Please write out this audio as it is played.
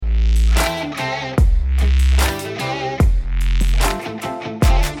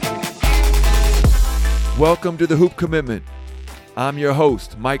Welcome to the Hoop Commitment. I'm your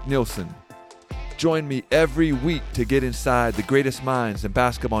host, Mike Nilsson. Join me every week to get inside the greatest minds in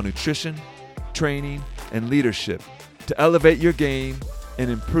basketball nutrition, training, and leadership to elevate your game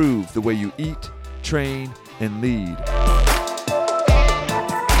and improve the way you eat, train, and lead.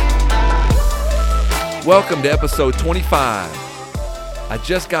 Welcome to episode 25. I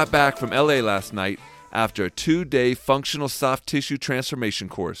just got back from LA last night after a 2-day functional soft tissue transformation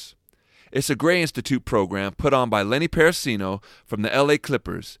course. It's a Gray Institute program put on by Lenny Parasino from the LA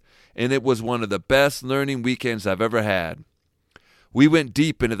Clippers, and it was one of the best learning weekends I've ever had. We went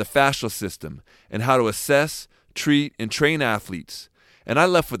deep into the fascial system and how to assess, treat, and train athletes, and I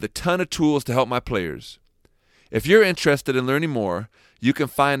left with a ton of tools to help my players. If you're interested in learning more, you can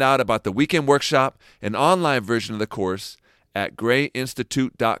find out about the weekend workshop and online version of the course at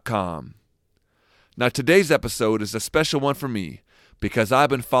grayinstitute.com. Now, today's episode is a special one for me because I've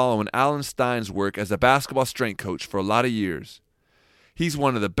been following Alan Stein's work as a basketball strength coach for a lot of years. He's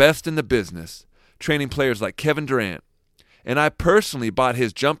one of the best in the business, training players like Kevin Durant, and I personally bought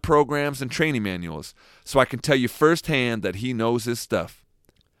his jump programs and training manuals, so I can tell you firsthand that he knows his stuff.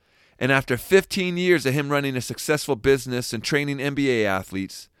 And after 15 years of him running a successful business and training NBA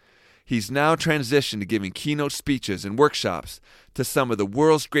athletes, he's now transitioned to giving keynote speeches and workshops to some of the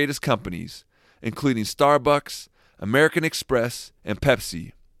world's greatest companies, including Starbucks, American Express, and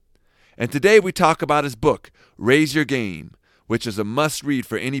Pepsi. And today we talk about his book, Raise Your Game, which is a must-read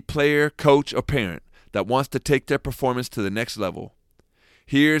for any player, coach, or parent that wants to take their performance to the next level.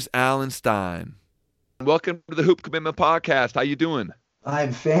 Here's Alan Stein. Welcome to the Hoop Commitment Podcast. How you doing?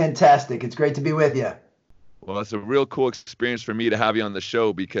 I'm fantastic. It's great to be with you. Well, it's a real cool experience for me to have you on the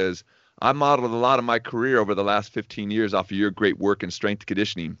show because I modeled a lot of my career over the last 15 years off of your great work in strength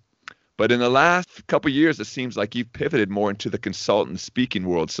conditioning. But in the last couple of years, it seems like you've pivoted more into the consultant speaking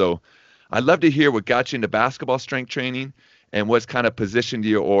world. So I'd love to hear what got you into basketball strength training and what's kind of positioned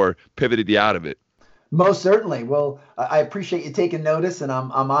you or pivoted you out of it. Most certainly. Well, I appreciate you taking notice, and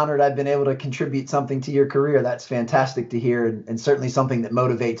I'm honored I've been able to contribute something to your career. That's fantastic to hear, and certainly something that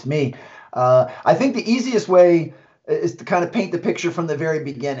motivates me. I think the easiest way is to kind of paint the picture from the very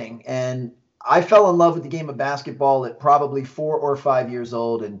beginning. And I fell in love with the game of basketball at probably 4 or 5 years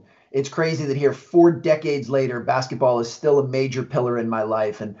old, and it's crazy that here 4 decades later, basketball is still a major pillar in my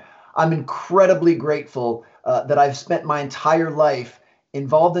life. And I'm incredibly grateful that I've spent my entire life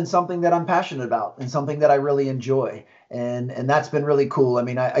involved in something that I'm passionate about and something that I really enjoy. And that's been really cool. I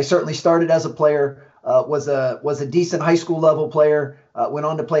mean, I certainly started as a player, was a decent high school level player, went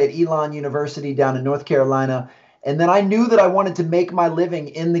on to play at Elon University down in North Carolina. And then I knew that I wanted to make my living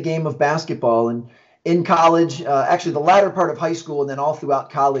in the game of basketball. And in college, actually the latter part of high school and then all throughout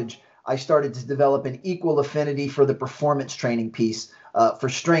college, I started to develop an equal affinity for the performance training piece, for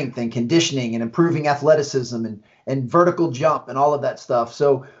strength and conditioning and improving athleticism and vertical jump and all of that stuff.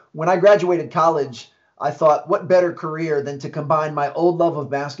 So when I graduated college, I thought, what better career than to combine my old love of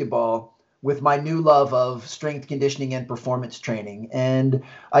basketball with my new love of strength conditioning and performance training. And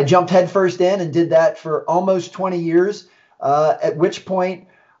I jumped headfirst in and did that for almost 20 years, at which point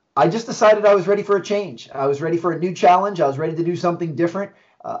I just decided I was ready for a change. I was ready for a new challenge. I was ready to do something different.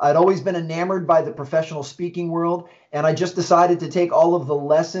 I'd always been enamored by the professional speaking world, and I just decided to take all of the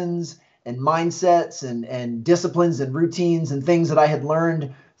lessons and mindsets and disciplines and routines and things that I had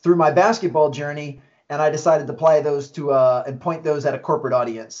learned through my basketball journey, and I decided to apply those to and point those at a corporate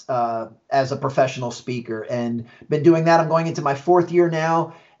audience as a professional speaker. And been doing that. I'm going into my 4th year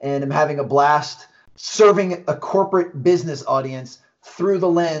now, and I'm having a blast serving a corporate business audience through the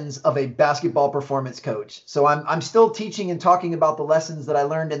lens of a basketball performance coach. So I'm still teaching and talking about the lessons that I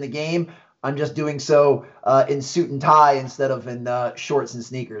learned in the game. I'm just doing so in suit and tie instead of in shorts and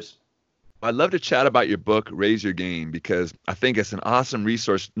sneakers. I'd love to chat about your book, Raise Your Game, because I think it's an awesome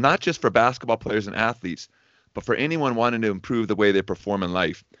resource, not just for basketball players and athletes, but for anyone wanting to improve the way they perform in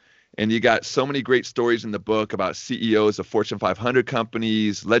life. And you got so many great stories in the book about CEOs of Fortune 500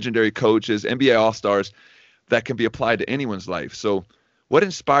 companies, legendary coaches, NBA All-Stars, that can be applied to anyone's life. So what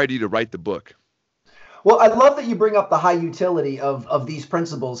inspired you to write the book? Well, I love that you bring up the high utility of these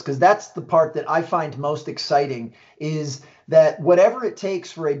principles, because that's the part that I find most exciting, is that whatever it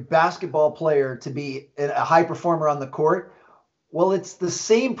takes for a basketball player to be a high performer on the court, well, it's the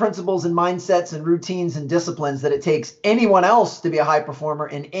same principles and mindsets and routines and disciplines that it takes anyone else to be a high performer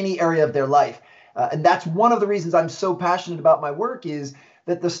in any area of their life. And that's one of the reasons I'm so passionate about my work, is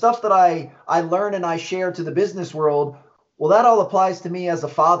that the stuff that I learn and I share to the business world, well, that all applies to me as a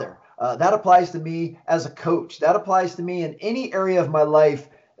father. That applies to me as a coach. That applies to me in any area of my life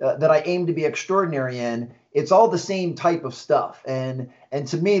that I aim to be extraordinary in. It's all the same type of stuff. And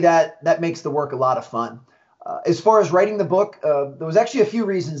to me, that makes the work a lot of fun. As far as writing the book, there was actually a few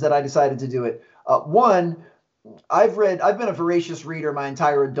reasons that I decided to do it. One, I've been a voracious reader my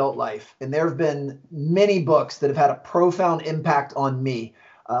entire adult life, and there have been many books that have had a profound impact on me.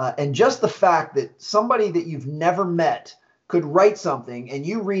 And just the fact that somebody that you've never met could write something and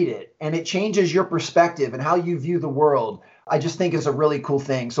you read it and it changes your perspective and how you view the world, I just think is a really cool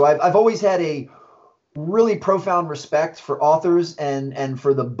thing. So I've always had a really profound respect for authors and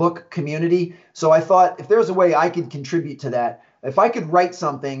for the book community. So I thought if there's a way I could contribute to that, if I could write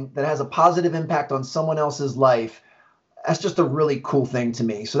something that has a positive impact on someone else's life, that's just a really cool thing to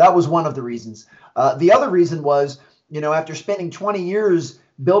me. So that was one of the reasons. The other reason was, after spending 20 years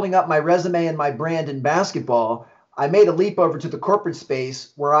building up my resume and my brand in basketball, I made a leap over to the corporate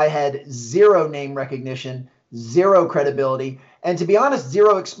space where I had zero name recognition, zero credibility, and to be honest,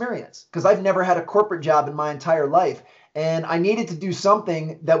 zero experience, because I've never had a corporate job in my entire life. And I needed to do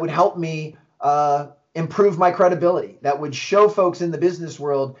something that would help me improve my credibility, that would show folks in the business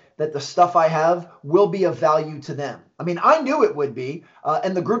world that the stuff I have will be of value to them. I mean, I knew it would be,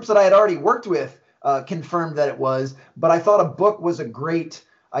 and the groups that I had already worked with confirmed that it was, but I thought a book was a great,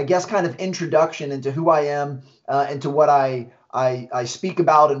 I guess, kind of introduction into who I am and to what I speak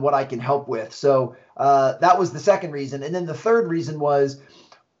about and what I can help with. So that was the second reason. And then the third reason was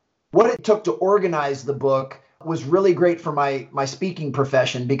what it took to organize the book was really great for my speaking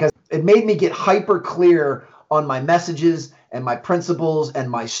profession, because it made me get hyper clear on my messages and my principles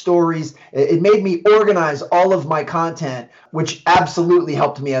and my stories. It made me organize all of my content, which absolutely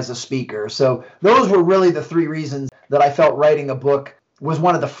helped me as a speaker. So those were really the three reasons that I felt writing a book was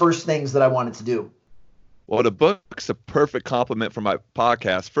one of the first things that I wanted to do. Well, the book's a perfect compliment for my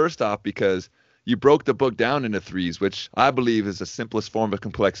podcast. First off, because you broke the book down into threes, which I believe is the simplest form of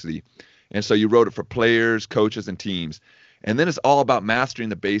complexity. And so you wrote it for players, coaches, and teams. And then it's all about mastering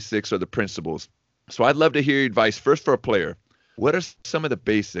the basics or the principles. So I'd love to hear your advice first for a player. What are some of the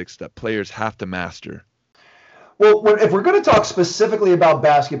basics that players have to master? Well, if we're going to talk specifically about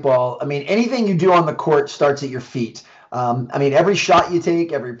basketball, I mean, anything you do on the court starts at your feet. I mean, every shot you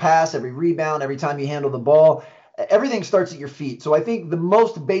take, every pass, every rebound, every time you handle the ball, everything starts at your feet. So I think the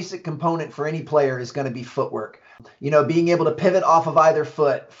most basic component for any player is going to be footwork. Being able to pivot off of either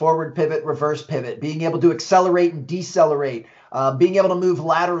foot, forward pivot, reverse pivot, being able to accelerate and decelerate, being able to move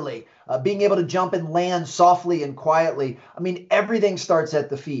laterally, being able to jump and land softly and quietly. I mean, everything starts at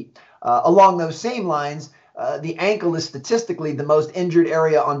the feet. Along those same lines, the ankle is statistically the most injured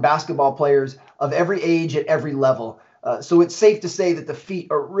area on basketball players of every age at every level. So it's safe to say that the feet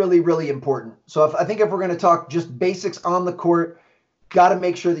are really, really important. So I think if we're going to talk just basics on the court, got to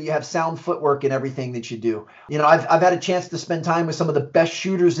make sure that you have sound footwork in everything that you do. I've had a chance to spend time with some of the best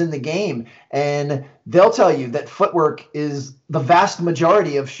shooters in the game, and they'll tell you that footwork is the vast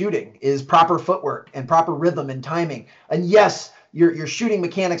majority of shooting, is proper footwork and proper rhythm and timing. And yes, your shooting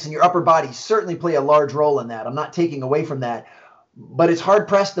mechanics and your upper body certainly play a large role in that. I'm not taking away from that. But it's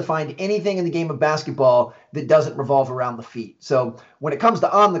hard-pressed to find anything in the game of basketball that doesn't revolve around the feet. So when it comes to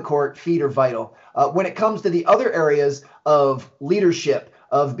on the court, feet are vital. When it comes to the other areas of leadership,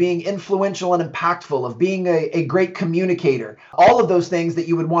 of being influential and impactful, of being a great communicator, all of those things that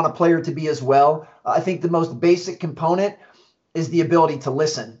you would want a player to be as well, I think the most basic component is the ability to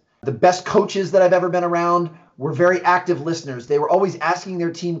listen. The best coaches that I've ever been around were very active listeners. They were always asking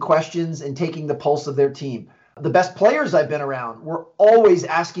their team questions and taking the pulse of their team. The best players I've been around were always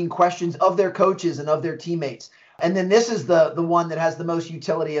asking questions of their coaches and of their teammates. And then this is the one that has the most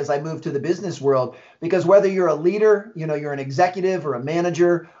utility as I move to the business world, because whether you're a leader, you're an executive or a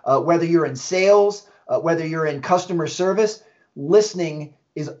manager, whether you're in sales, whether you're in customer service, listening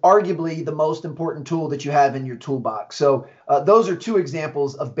is arguably the most important tool that you have in your toolbox. So those are two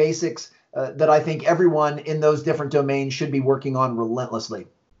examples of basics that I think everyone in those different domains should be working on relentlessly.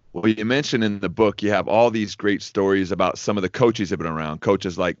 Well, you mentioned in the book, you have all these great stories about some of the coaches that have been around,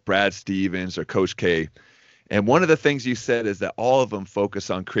 coaches like Brad Stevens or Coach K. And one of the things you said is that all of them focus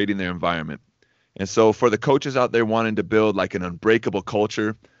on creating their environment. And so for the coaches out there wanting to build like an unbreakable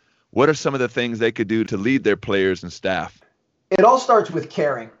culture, what are some of the things they could do to lead their players and staff? It all starts with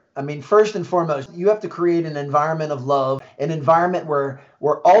caring. I mean, first and foremost, you have to create an environment of love, an environment where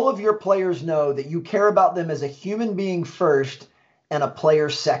all of your players know that you care about them as a human being first and a player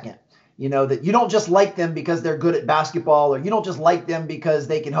second. That you don't just like them because they're good at basketball, or you don't just like them because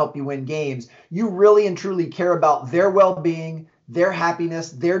they can help you win games. You really and truly care about their well-being, their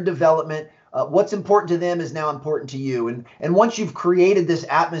happiness, their development. What's important to them is now important to you. And once you've created this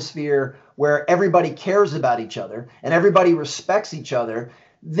atmosphere where everybody cares about each other and everybody respects each other,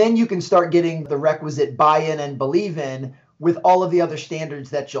 then you can start getting the requisite buy-in and believe in with all of the other standards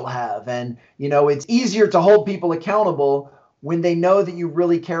that you'll have. And, it's easier to hold people accountable when they know that you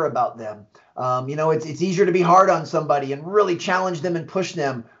really care about them. It's easier to be hard on somebody and really challenge them and push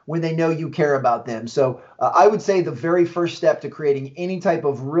them when they know you care about them. So I would say the very first step to creating any type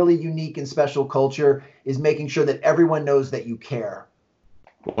of really unique and special culture is making sure that everyone knows that you care.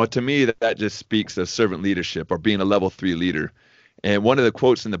 Well, to me, that just speaks of servant leadership or being a level 3 leader. And one of the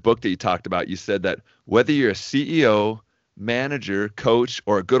quotes in the book that you talked about, you said that whether you're a CEO, manager, coach,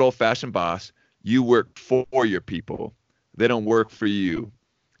 or a good old-fashioned boss, you work for your people. They don't work for you.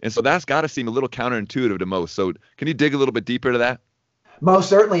 And so that's got to seem a little counterintuitive to most. So can you dig a little bit deeper to that? Most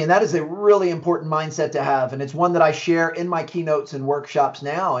certainly. And that is a really important mindset to have. And it's one that I share in my keynotes and workshops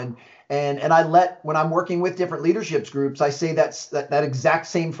now. And when I'm working with different leadership groups, I say that exact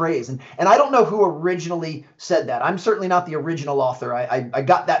same phrase. And I don't know who originally said that. I'm certainly not the original author. I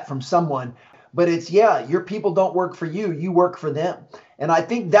got that from someone. But it's, your people don't work for you. You work for them. And I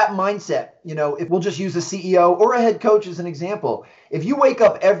think that mindset, if we'll just use a CEO or a head coach as an example, if you wake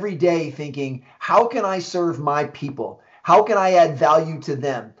up every day thinking, how can I serve my people? How can I add value to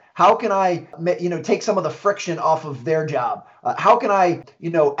them? How can I, take some of the friction off of their job? How can I,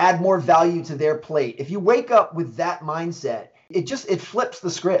 add more value to their plate? If you wake up with that mindset, it flips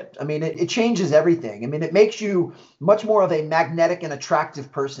the script. I mean, it changes everything. I mean, it makes you much more of a magnetic and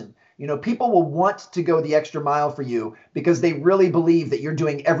attractive person. People will want to go the extra mile for you because they really believe that you're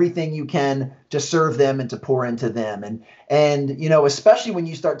doing everything you can to serve them and to pour into them. And especially when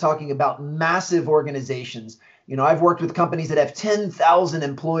you start talking about massive organizations, I've worked with companies that have 10,000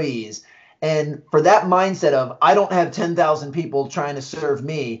 employees. And for that mindset of, I don't have 10,000 people trying to serve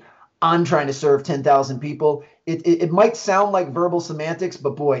me, I'm trying to serve 10,000 people. It might sound like verbal semantics,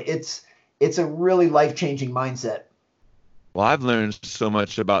 but boy, it's a really life-changing mindset. Well, I've learned so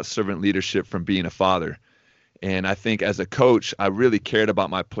much about servant leadership from being a father. And I think as a coach, I really cared about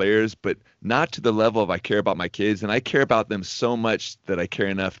my players, but not to the level of I care about my kids. And I care about them so much that I care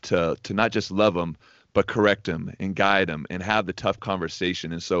enough to not just love them, but correct them and guide them and have the tough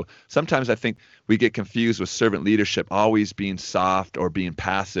conversation. And so sometimes I think we get confused with servant leadership always being soft or being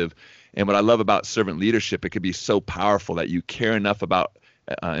passive. And what I love about servant leadership, it can be so powerful that you care enough about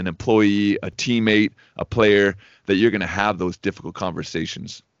an employee, a teammate, a player, that you're going to have those difficult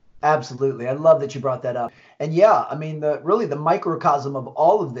conversations. Absolutely. I love that you brought that up. And the microcosm of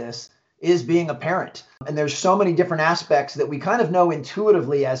all of this is being a parent. And there's so many different aspects that we kind of know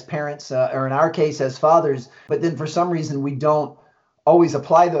intuitively as parents, or in our case as fathers, but then for some reason we don't always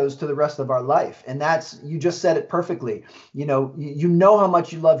apply those to the rest of our life. And you just said it perfectly. You know how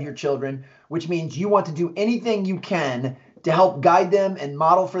much you love your children, which means you want to do anything you can to help guide them and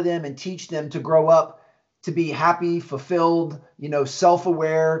model for them and teach them to grow up to be happy, fulfilled,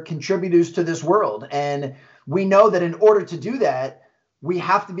 self-aware contributors to this world. And we know that in order to do that, we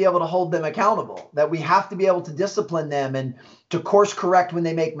have to be able to hold them accountable, that we have to be able to discipline them and to course correct when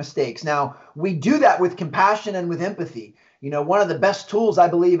they make mistakes. Now, we do that with compassion and with empathy. One of the best tools I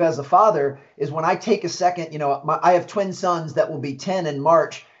believe as a father is when I take a second, I have twin sons that will be 10 in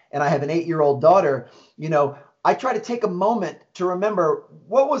March, and I have an 8-year-old daughter. I try to take a moment to remember,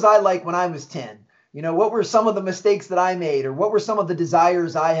 what was I like when I was 10? What were some of the mistakes that I made, or what were some of the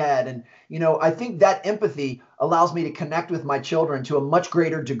desires I had? And, I think that empathy allows me to connect with my children to a much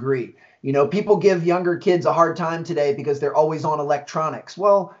greater degree. People give younger kids a hard time today because they're always on electronics.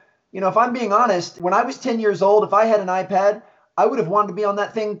 Well, if I'm being honest, when I was 10 years old, if I had an iPad, I would have wanted to be on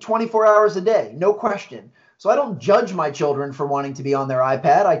that thing 24 hours a day, no question. So I don't judge my children for wanting to be on their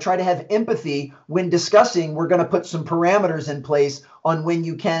iPad. I try to have empathy when discussing, we're going to put some parameters in place on when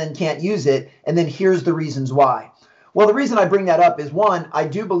you can and can't use it. And then here's the reasons why. Well, the reason I bring that up is, one, I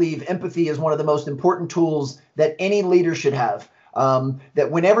do believe empathy is one of the most important tools that any leader should have.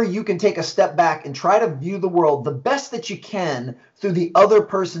 That whenever you can take a step back and try to view the world the best that you can through the other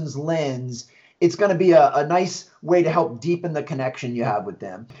person's lens, it's going to be a nice way to help deepen the connection you have with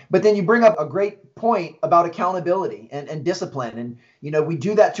them. But then you bring up a great point about accountability and discipline. And, we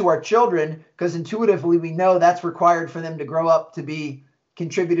do that to our children because intuitively we know that's required for them to grow up to be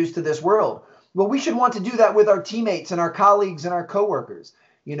contributors to this world. Well, we should want to do that with our teammates and our colleagues and our coworkers.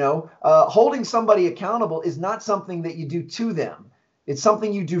 Holding somebody accountable is not something that you do to them. It's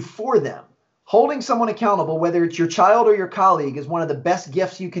something you do for them. Holding someone accountable, whether it's your child or your colleague, is one of the best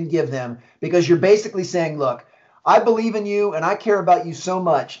gifts you can give them, because you're basically saying, look, I believe in you and I care about you so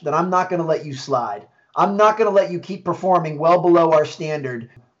much that I'm not going to let you slide. I'm not going to let you keep performing well below our standard.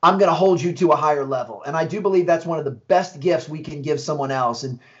 I'm going to hold you to a higher level. And I do believe that's one of the best gifts we can give someone else.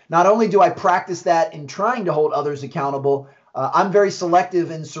 And not only do I practice that in trying to hold others accountable, I'm very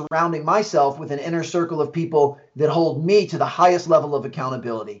selective in surrounding myself with an inner circle of people that hold me to the highest level of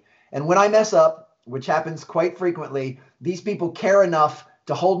accountability. And when I mess up, which happens quite frequently, these people care enough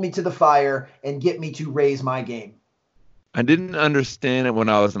to hold me to the fire and get me to raise my game. I didn't understand it when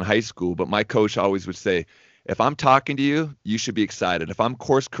I was in high school, but my coach always would say, if I'm talking to you, you should be excited. If I'm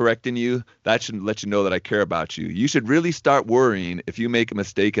course correcting you, that should let you know that I care about you. You should really start worrying if you make a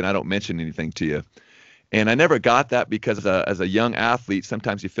mistake and I don't mention anything to you. And I never got that because as a young athlete,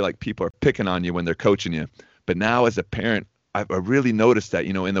 sometimes you feel like people are picking on you when they're coaching you. But now as a parent, I really noticed that,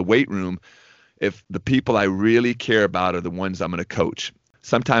 in the weight room, if the people I really care about are the ones I'm going to coach.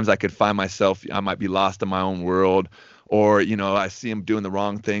 Sometimes I could find myself, I might be lost in my own world, or, I see them doing the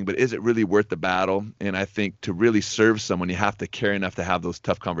wrong thing, but is it really worth the battle? And I think to really serve someone, you have to care enough to have those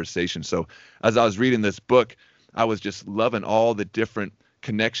tough conversations. So as I was reading this book, I was just loving all the different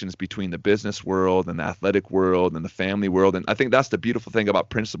connections between the business world and the athletic world and the family world. And I think that's the beautiful thing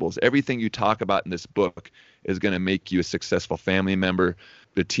about Principles. Everything you talk about in this book is going to make you a successful family member,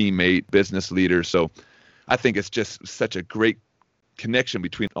 a teammate, business leader. So I think it's just such a great connection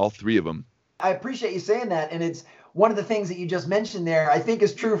between all three of them. I appreciate you saying that. And it's one of the things that you just mentioned there, I think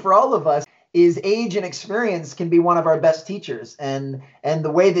is true for all of us, is age and experience can be one of our best teachers. And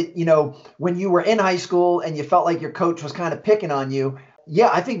the way that, when you were in high school and you felt like your coach was kind of picking on you, yeah,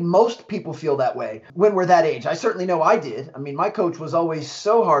 I think most people feel that way when we're that age. I certainly know I did. I mean, my coach was always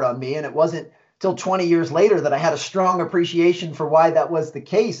so hard on me, and it wasn't till 20 years later that I had a strong appreciation for why that was the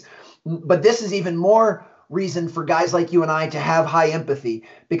case. But this is even more reason for guys like you and I to have high empathy,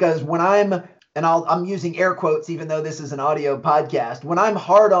 because when I'm using air quotes, even though this is an audio podcast, when I'm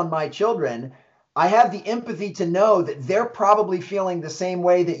hard on my children, I have the empathy to know that they're probably feeling the same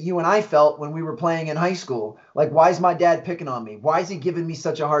way that you and I felt when we were playing in high school. Like, why is my dad picking on me? Why is he giving me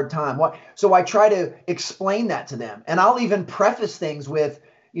such a hard time? So I try to explain that to them. And I'll even preface things with,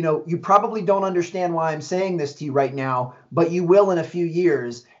 you probably don't understand why I'm saying this to you right now, but you will in a few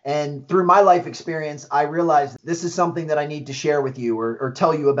years. And through my life experience, I realized this is something that I need to share with you or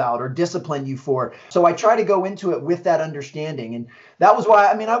tell you about or discipline you for. So I try to go into it with that understanding. And that was why,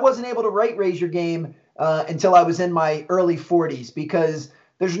 I wasn't able to write Raise Your Game until I was in my early 40s, because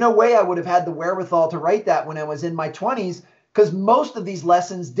there's no way I would have had the wherewithal to write that when I was in my 20s, because most of these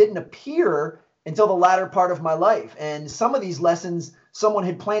lessons didn't appear until the latter part of my life. And some of these lessons, someone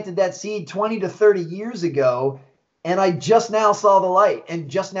had planted that seed 20 to 30 years ago, and I just now saw the light and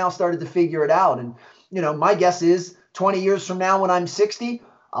just now started to figure it out. And, my guess is 20 years from now, when I'm 60,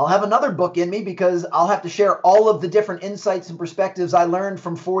 I'll have another book in me, because I'll have to share all of the different insights and perspectives I learned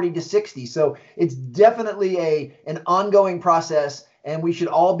from 40 to 60. So it's definitely an ongoing process, and we should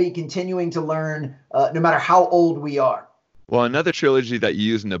all be continuing to learn no matter how old we are. Well, another trilogy that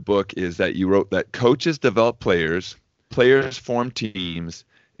you use in the book is that you wrote that coaches develop players, players form teams,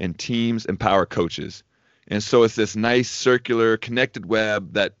 and teams empower coaches. And so it's this nice circular connected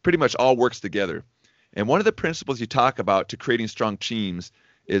web that pretty much all works together. And one of the principles you talk about to creating strong teams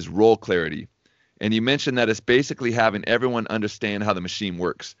is role clarity. And you mentioned that it's basically having everyone understand how the machine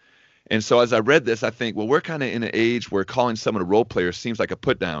works. And so as I read this, I think, well, we're kind of in an age where calling someone a role player seems like a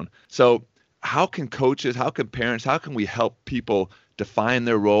put down. So how can coaches, how can parents, how can we help people define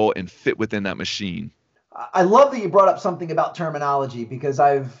their role and fit within that machine? I love that you brought up something about terminology, because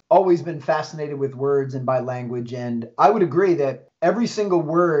I've always been fascinated with words and by language. And I would agree that every single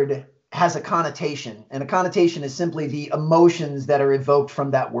word has a connotation, and a connotation is simply the emotions that are evoked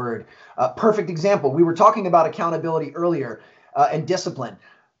from that word. Perfect example. We were talking about accountability earlier and discipline.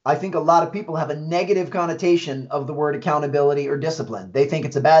 I think a lot of people have a negative connotation of the word accountability or discipline. They think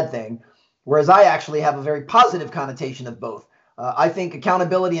it's a bad thing, whereas I actually have a very positive connotation of both. I think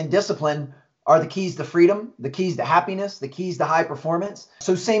accountability and discipline are the keys to freedom, the keys to happiness, the keys to high performance.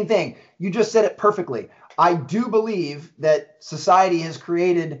 So same thing. You just said it perfectly. I do believe that society has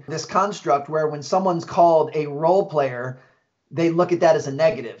created this construct where when someone's called a role player, they look at that as a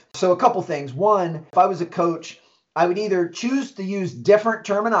negative. So a couple things. One, if I was a coach, I would either choose to use different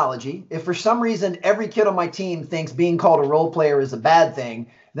terminology. If for some reason every kid on my team thinks being called a role player is a bad thing,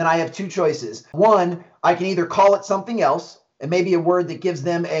 then I have two choices. One, I can either call it something else, and maybe a word that gives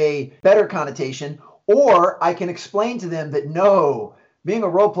them a better connotation, or I can explain to them that no, being a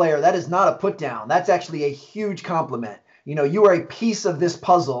role player, that is not a put down. That's actually a huge compliment. You are a piece of this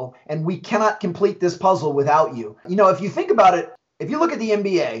puzzle, and we cannot complete this puzzle without you. If you think about it, if you look at the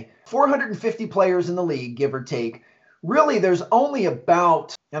NBA, 450 players in the league, give or take, really there's only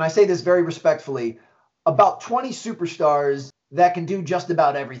about, and I say this very respectfully, about 20 superstars that can do just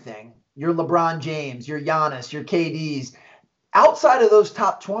about everything. Your LeBron James, your Giannis, your KDs. Outside of those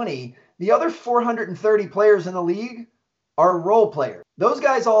top 20, the other 430 players in the league are role players. Those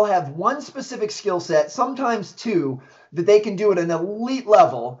guys all have one specific skill set, sometimes two, that they can do at an elite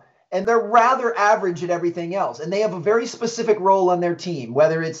level, and they're rather average at everything else. And they have a very specific role on their team,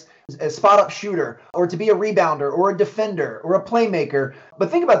 whether it's a spot up shooter or to be a rebounder or a defender or a playmaker.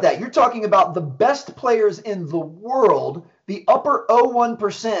 But think about that. You're talking about the best players in the world, the upper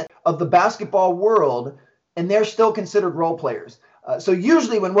 0.1% of the basketball world, and they're still considered role players. So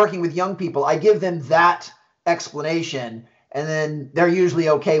usually when working with young people, I give them that explanation, and then they're usually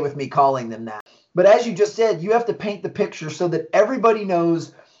okay with me calling them that. But as you just said, you have to paint the picture so that everybody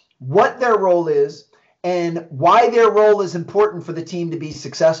knows what their role is and why their role is important for the team to be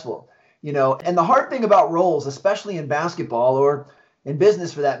successful. And the hard thing about roles, especially in basketball or in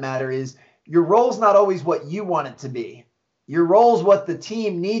business for that matter, is your role's not always what you want it to be. Your role's what the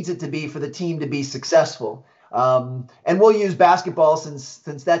team needs it to be for the team to be successful. And we'll use basketball since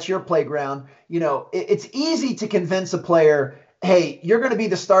that's your playground. It's easy to convince a player, hey, you're going to be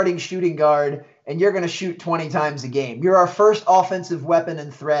the starting shooting guard and you're going to shoot 20 times a game. You're our first offensive weapon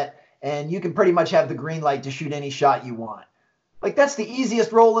and threat, and you can pretty much have the green light to shoot any shot you want. Like, that's the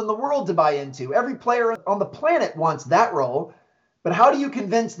easiest role in the world to buy into. Every player on the planet wants that role. But how do you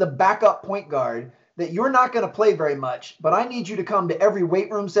convince the backup point guard that you're not going to play very much, but I need you to come to every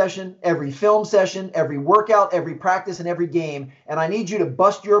weight room session, every film session, every workout, every practice, and every game, and I need you to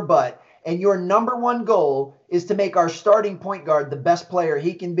bust your butt, and your number one goal is to make our starting point guard the best player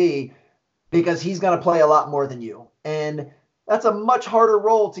he can be because he's going to play a lot more than you. And that's a much harder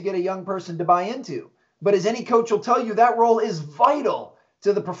role to get a young person to buy into. But as any coach will tell you, that role is vital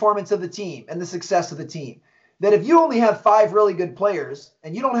to the performance of the team and the success of the team. That if you only have 5 really good players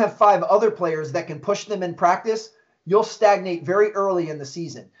and you don't have 5 other players that can push them in practice, you'll stagnate very early in the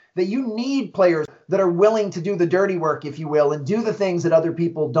season. That you need players that are willing to do the dirty work, if you will, and do the things that other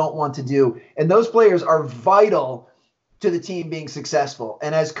people don't want to do. And those players are vital to the team being successful.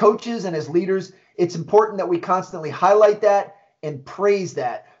 And as coaches and as leaders, it's important that we constantly highlight that and praise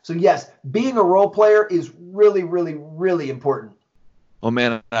that. So yes, being a role player is really, really, really important. Oh,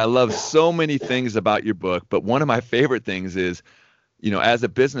 man, I love so many things about your book, but one of my favorite things is, as a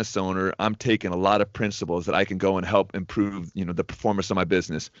business owner, I'm taking a lot of principles that I can go and help improve, the performance of my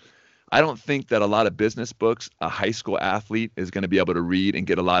business. I don't think that a lot of business books a high school athlete is going to be able to read and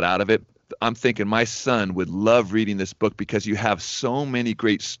get a lot out of it. I'm thinking my son would love reading this book because you have so many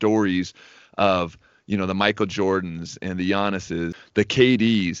great stories of, the Michael Jordans and the Giannis's, the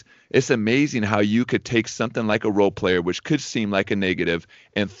KDs. It's amazing how you could take something like a role player, which could seem like a negative,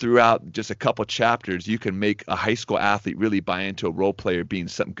 and throughout just a couple chapters, you can make a high school athlete really buy into a role player being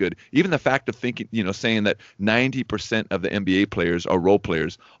something good. Even the fact of thinking, saying that 90% of the NBA players are role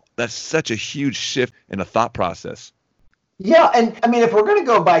players, that's such a huge shift in the thought process. Yeah, and I mean, if we're going to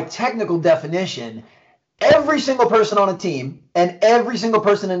go by technical definition, every single person on a team and every single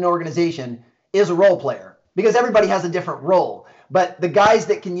person in an organization is a role player because everybody has a different role. But the guys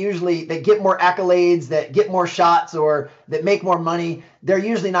that get more accolades, that get more shots, or that make more money, they're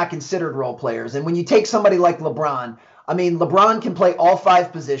usually not considered role players. And when you take somebody like LeBron, I mean, LeBron can play all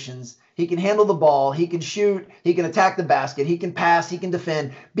 5 positions. He can handle the ball. He can shoot. He can attack the basket. He can pass. He can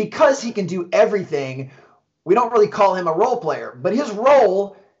defend. Because he can do everything, we don't really call him a role player. But his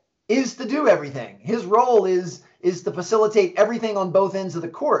role is to do everything. His role is to facilitate everything on both ends of the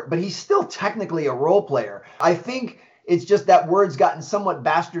court. But he's still technically a role player. I think it's just that word's gotten somewhat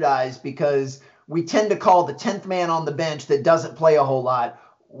bastardized because we tend to call the 10th man on the bench that doesn't play a whole lot,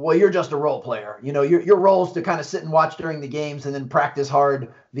 well, you're just a role player. Your role is to kind of sit and watch during the games and then practice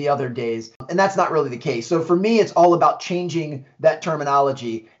hard the other days. And that's not really the case. So for me, it's all about changing that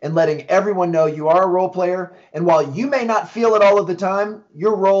terminology and letting everyone know you are a role player. And while you may not feel it all of the time,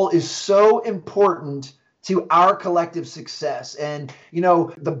 your role is so important to our collective success. And,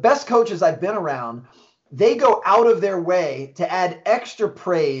 the best coaches I've been around, they go out of their way to add extra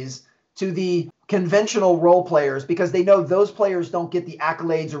praise to the conventional role players because they know those players don't get the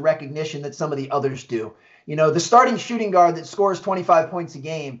accolades or recognition that some of the others do. The starting shooting guard that scores 25 points a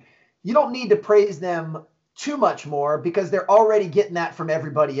game, you don't need to praise them too much more because they're already getting that from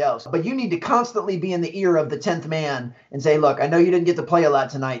everybody else. But you need to constantly be in the ear of the 10th man and say, look, I know you didn't get to play a lot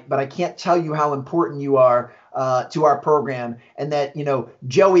tonight, but I can't tell you how important you are to our program. And that,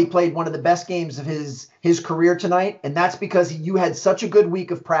 Joey played one of the best games of his career tonight. And that's because you had such a good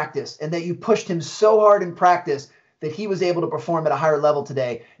week of practice and that you pushed him so hard in practice that he was able to perform at a higher level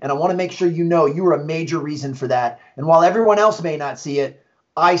today. And I want to make sure you were a major reason for that. And while everyone else may not see it,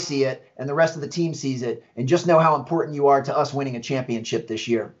 I see it, and the rest of the team sees it, and just know how important you are to us winning a championship this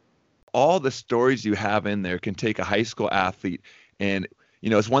year. All the stories you have in there can take a high school athlete and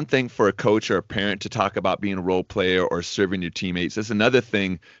It's one thing for a coach or a parent to talk about being a role player or serving your teammates. It's another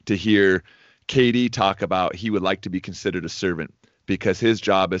thing to hear KD talk about he would like to be considered a servant because his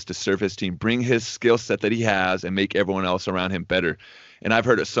job is to serve his team, bring his skill set that he has, and make everyone else around him better. And I've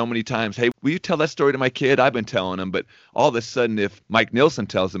heard it so many times, hey, will you tell that story to my kid? I've been telling him, but all of a sudden, if Mike Nielsen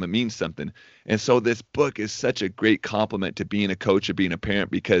tells him, it means something. And so this book is such a great compliment to being a coach or being a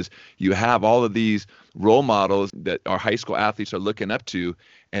parent because you have all of these role models that our high school athletes are looking up to,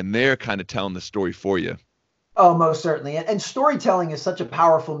 and they're kind of telling the story for you. Oh, most certainly. And storytelling is such a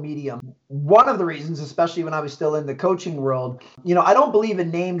powerful medium. One of the reasons, especially when I was still in the coaching world, I don't believe in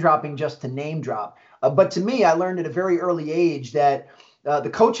name dropping just to name drop. But to me, I learned at a very early age that the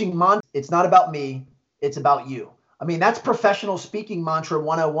coaching mantra, it's not about me, it's about you. I mean, that's professional speaking mantra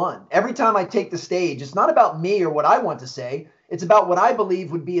 101. Every time I take the stage, it's not about me or what I want to say. It's about what I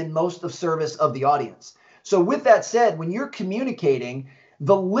believe would be in most of service of the audience. So with that said, when you're communicating,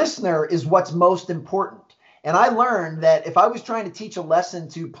 the listener is what's most important. And I learned that if I was trying to teach a lesson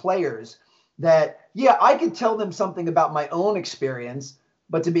to players, that, yeah, I could tell them something about my own experience,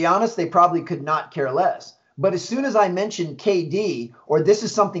 but to be honest, they probably could not care less. But as soon as I mentioned KD, or this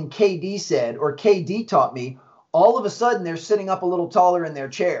is something KD said, or KD taught me, all of a sudden they're sitting up a little taller in their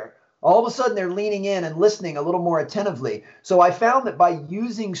chair. All of a sudden they're leaning in and listening a little more attentively. So I found that by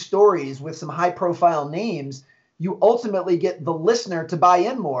using stories with some high profile names, you ultimately get the listener to buy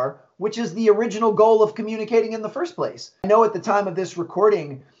in more, which is the original goal of communicating in the first place. I know at the time of this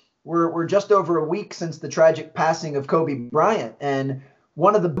recording, we're just over a week since the tragic passing of Kobe Bryant. And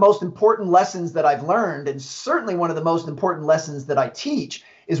one of the most important lessons that I've learned, and certainly one of the most important lessons that I teach,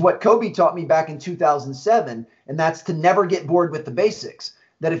 is what Kobe taught me back in 2007, and that's to never get bored with the basics.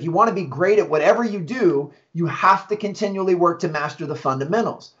 That if you want to be great at whatever you do, you have to continually work to master the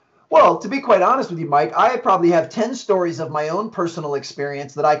fundamentals. Well, to be quite honest with you, Mike, I probably have 10 stories of my own personal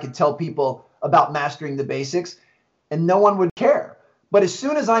experience that I could tell people about mastering the basics, and no one would care. But as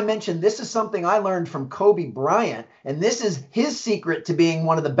soon as I mentioned this is something I learned from Kobe Bryant, and this is his secret to being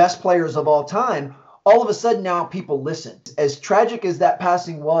one of the best players of all time, all of a sudden now people listen. As tragic as that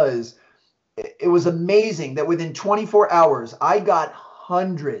passing was, it was amazing that within 24 hours, I got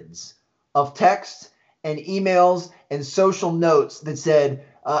hundreds of texts and emails and social notes that said,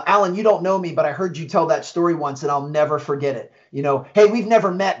 Alan, you don't know me, but I heard you tell that story once and I'll never forget it. Hey, we've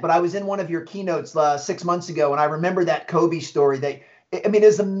never met, but I was in one of your keynotes 6 months ago and I remember that Kobe story.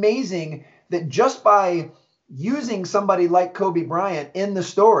 It's amazing that just by using somebody like Kobe Bryant in the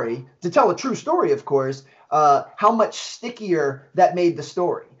story, to tell a true story, of course, how much stickier that made the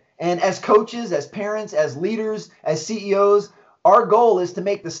story. And as coaches, as parents, as leaders, as CEOs, our goal is to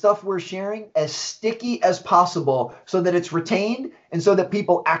make the stuff we're sharing as sticky as possible so that it's retained and so that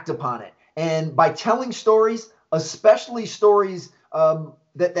people act upon it. And by telling stories, especially stories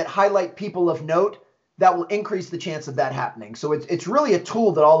that highlight people of note, that will increase the chance of that happening. So it's really a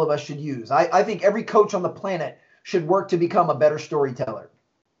tool that all of us should use. I think every coach on the planet should work to become a better storyteller.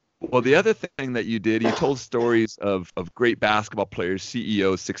 Well, the other thing that you did, you told stories of great basketball players,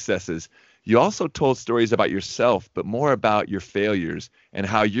 CEOs, successes. You also told stories about yourself, but more about your failures and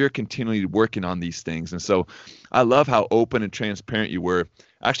how you're continually working on these things. And so I love how open and transparent you were.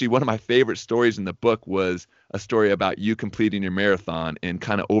 Actually, one of my favorite stories in the book was a story about you completing your marathon and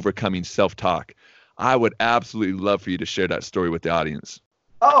kind of overcoming self-talk. I would absolutely love for you to share that story with the audience.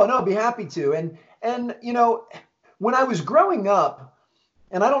 Oh, no, I'd be happy to. And when I was growing up,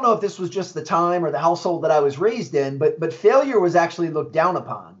 and I don't know if this was just the time or the household that I was raised in, but failure was actually looked down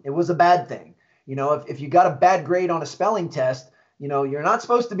upon. It was a bad thing. If you got a bad grade on a spelling test, you're not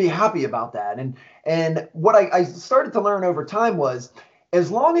supposed to be happy about that. And what I started to learn over time was,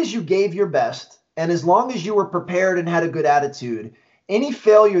 as long as you gave your best and as long as you were prepared and had a good attitude, any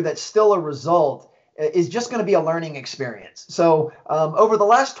failure that's still a result is just going to be a learning experience. So over the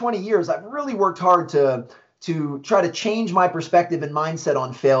last 20 years, I've really worked hard to try to change my perspective and mindset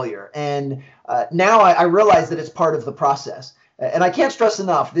on failure. And now I realize that it's part of the process. And I can't stress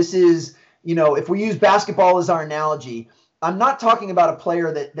enough, this is, if we use basketball as our analogy, I'm not talking about a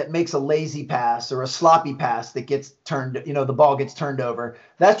player that makes a lazy pass or a sloppy pass that gets turned, the ball gets turned over.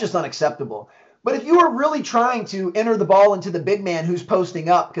 That's just unacceptable. But if you are really trying to enter the ball into the big man who's posting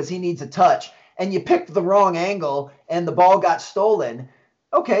up because he needs a touch, and you picked the wrong angle and the ball got stolen,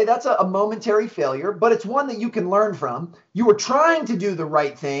 okay, that's a momentary failure, but it's one that you can learn from. You were trying to do the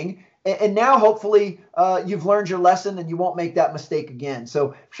right thing, and now hopefully you've learned your lesson and you won't make that mistake again.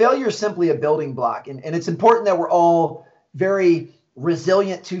 So failure is simply a building block, and it's important that we're all very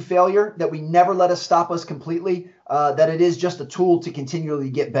resilient to failure, that we never let it stop us completely, that it is just a tool to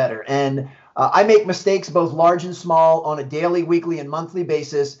continually get better. And I make mistakes both large and small on a daily, weekly, and monthly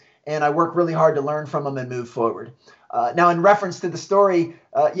basis, and I work really hard to learn from them and move forward. Now, in reference to the story,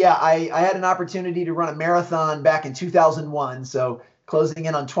 I had an opportunity to run a marathon back in 2001, so closing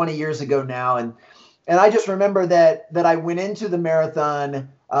in on 20 years ago now, and I just remember that I went into the marathon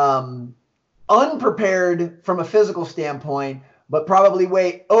unprepared from a physical standpoint, but probably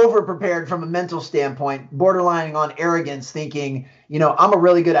way over prepared from a mental standpoint, borderlining on arrogance, thinking, I'm a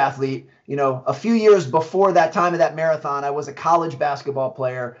really good athlete. A few years before that time of that marathon, I was a college basketball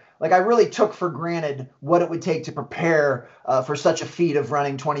player. Like, I really took for granted what it would take to prepare for such a feat of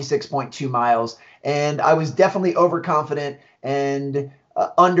running 26.2 miles. And I was definitely overconfident and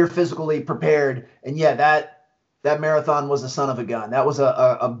under physically prepared. And yeah, that marathon was a son of a gun. That was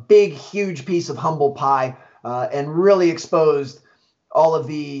a big, huge piece of humble pie, and really exposed all of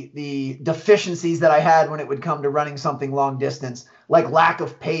the deficiencies that I had when it would come to running something long distance, like lack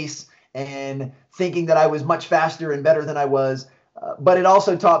of pace and thinking that I was much faster and better than I was. But it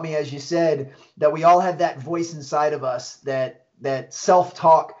also taught me, as you said, that we all have that voice inside of us, that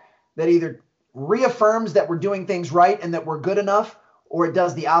self-talk that either reaffirms that we're doing things right and that we're good enough, or it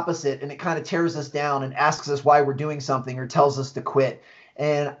does the opposite and it kind of tears us down and asks us why we're doing something or tells us to quit.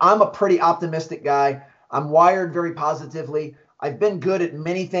 And I'm a pretty optimistic guy. I'm wired very positively. I've been good at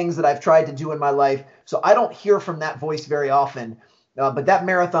many things that I've tried to do in my life, so I don't hear from that voice very often. But that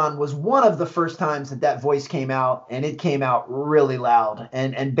marathon was one of the first times that voice came out, and it came out really loud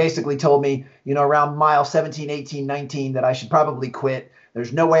and basically told me, around mile 17, 18, 19, that I should probably quit.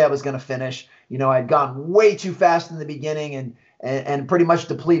 There's no way I was going to finish. I'd gone way too fast in the beginning and pretty much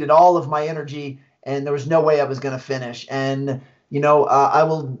depleted all of my energy, and there was no way I was going to finish. And, I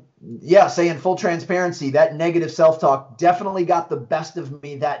will say in full transparency, that negative self-talk definitely got the best of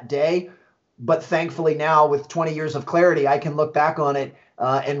me that day. But thankfully now, with 20 years of clarity, I can look back on it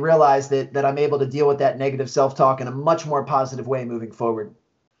and realize that I'm able to deal with that negative self-talk in a much more positive way moving forward.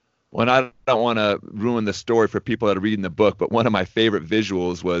 Well, and I don't want to ruin the story for people that are reading the book, but one of my favorite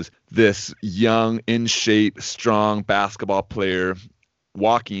visuals was this young, in shape, strong basketball player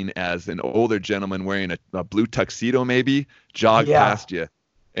walking as an older gentleman wearing a blue tuxedo, maybe, jogged past you.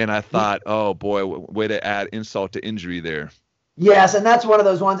 And I thought, oh boy, way to add insult to injury there. Yes, and that's one of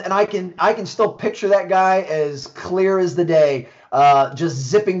those ones, and I can still picture that guy as clear as the day, just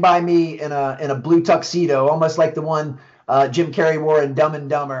zipping by me in a blue tuxedo, almost like the one Jim Carrey wore in Dumb and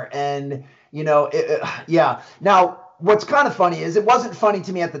Dumber. And Now, what's kind of funny is it wasn't funny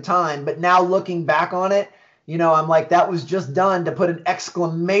to me at the time, but now looking back on it, I'm like, that was just done to put an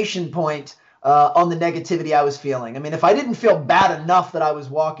exclamation point on the negativity I was feeling. I mean, if I didn't feel bad enough that I was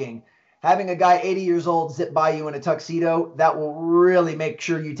walking, having a guy 80 years old zip by you in a tuxedo, that will really make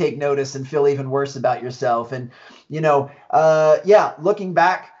sure you take notice and feel even worse about yourself. And, looking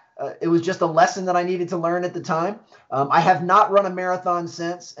back, it was just a lesson that I needed to learn at the time. I have not run a marathon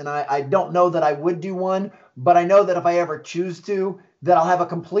since, and I don't know that I would do one, but I know that if I ever choose to, that I'll have a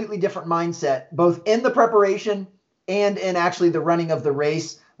completely different mindset, both in the preparation and in actually the running of the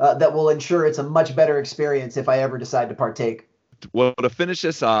race, that will ensure it's a much better experience if I ever decide to partake. Well, to finish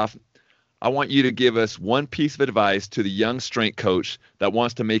this off, I want you to give us one piece of advice to the young strength coach that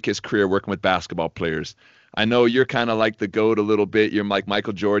wants to make his career working with basketball players. I know you're kind of like the GOAT a little bit. You're like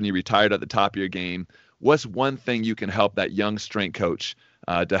Michael Jordan. You retired at the top of your game. What's one thing you can help that young strength coach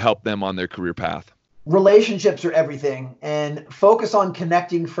to help them on their career path? Relationships are everything, and focus on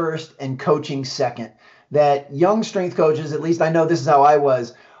connecting first and coaching second. That young strength coaches, at least I know this is how I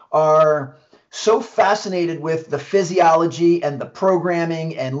was, are so fascinated with the physiology and the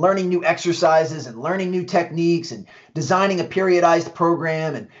programming and learning new exercises and learning new techniques and designing a periodized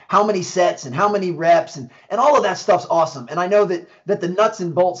program and how many sets and how many reps and all of that stuff's awesome. And I know that the nuts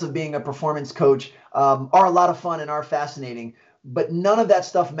and bolts of being a performance coach are a lot of fun and are fascinating. But none of that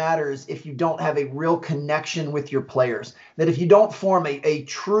stuff matters if you don't have a real connection with your players. That if you don't form a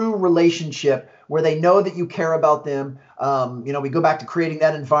true relationship where they know that you care about them, we go back to creating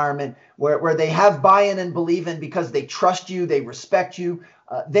that environment where they have buy-in and believe in because they trust you, they respect you.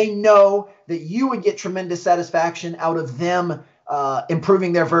 They know that you would get tremendous satisfaction out of them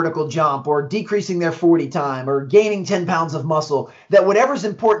improving their vertical jump or decreasing their 40 time or gaining 10 pounds of muscle. That whatever's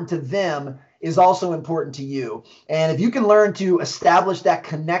important to them is also important to you. And if you can learn to establish that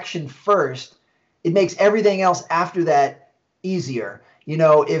connection first, it makes everything else after that easier.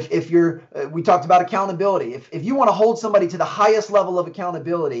 If you're, we talked about accountability. If you want to hold somebody to the highest level of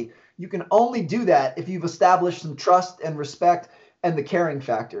accountability, you can only do that if you've established some trust and respect and the caring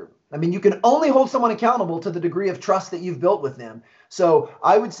factor. I mean, you can only hold someone accountable to the degree of trust that you've built with them. So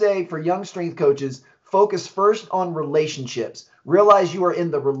I would say for young strength coaches, focus first on relationships. Realize you are in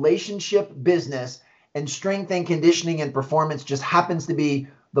the relationship business, and strength and conditioning and performance just happens to be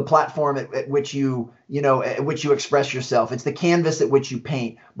the platform at which you express yourself. It's the canvas at which you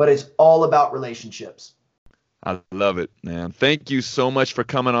paint, but it's all about relationships. I love it, man. Thank you so much for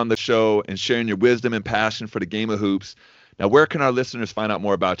coming on the show and sharing your wisdom and passion for the game of hoops. Now, where can our listeners find out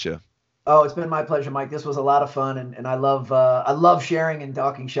more about you? Oh, it's been my pleasure, Mike. This was a lot of fun, and I love sharing and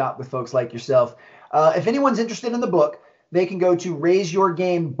talking shop with folks like yourself. If anyone's interested in the book, they can go to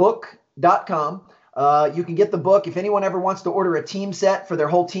raiseyourgamebook.com. You can get the book. If anyone ever wants to order a team set for their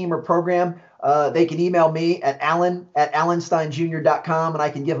whole team or program, they can email me at alan@allensteinjr.com, and I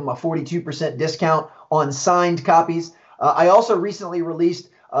can give them a 42% discount on signed copies. I also recently released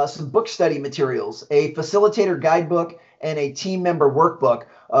some book study materials, a facilitator guidebook and a team member workbook,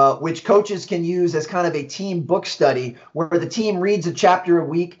 which coaches can use as kind of a team book study where the team reads a chapter a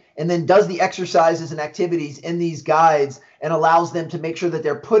week and then does the exercises and activities in these guides and allows them to make sure that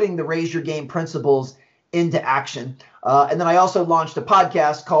they're putting the Raise Your Game principles into action. And then I also launched a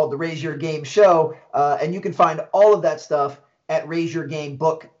podcast called The Raise Your Game Show, and you can find all of that stuff at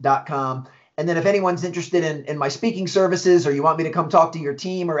raiseyourgamebook.com. And then if anyone's interested in my speaking services, or you want me to come talk to your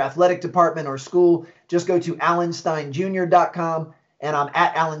team or athletic department or school, just go to allensteinjr.com, and I'm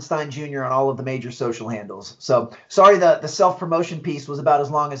at Allen Stein Jr. on all of the major social handles. So sorry the self-promotion piece was about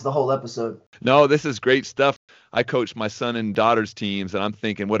as long as the whole episode. No, this is great stuff. I coach my son and daughter's teams, and I'm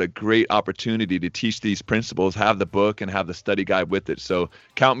thinking what a great opportunity to teach these principles, have the book and have the study guide with it. So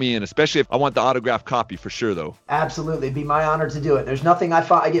count me in, especially if I want the autographed copy for sure, though. Absolutely. It'd be my honor to do it. There's nothing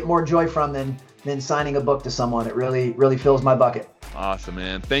I get more joy from than signing a book to someone. It really fills my bucket. Awesome,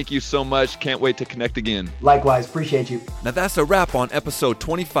 man. Thank you so much. Can't wait to connect again. Likewise. Appreciate you. Now that's a wrap on episode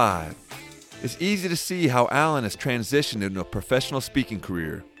 25. It's easy to see how Alan has transitioned into a professional speaking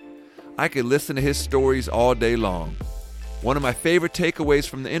career. I could listen to his stories all day long. One of my favorite takeaways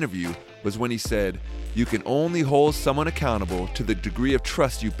from the interview was when he said, "You can only hold someone accountable to the degree of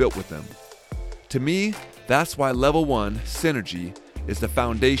trust you built with them." To me, that's why level 1, synergy, is the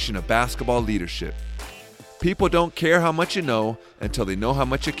foundation of basketball leadership. People don't care how much you know until they know how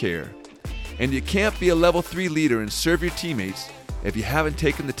much you care. And you can't be a level 3 leader and serve your teammates if you haven't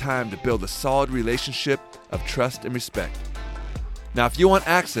taken the time to build a solid relationship of trust and respect. Now, if you want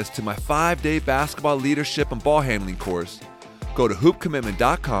access to my 5-day basketball leadership and ball handling course, go to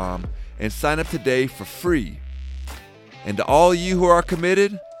hoopcommitment.com and sign up today for free. And to all you who are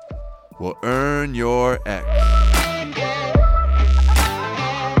committed, will earn your X.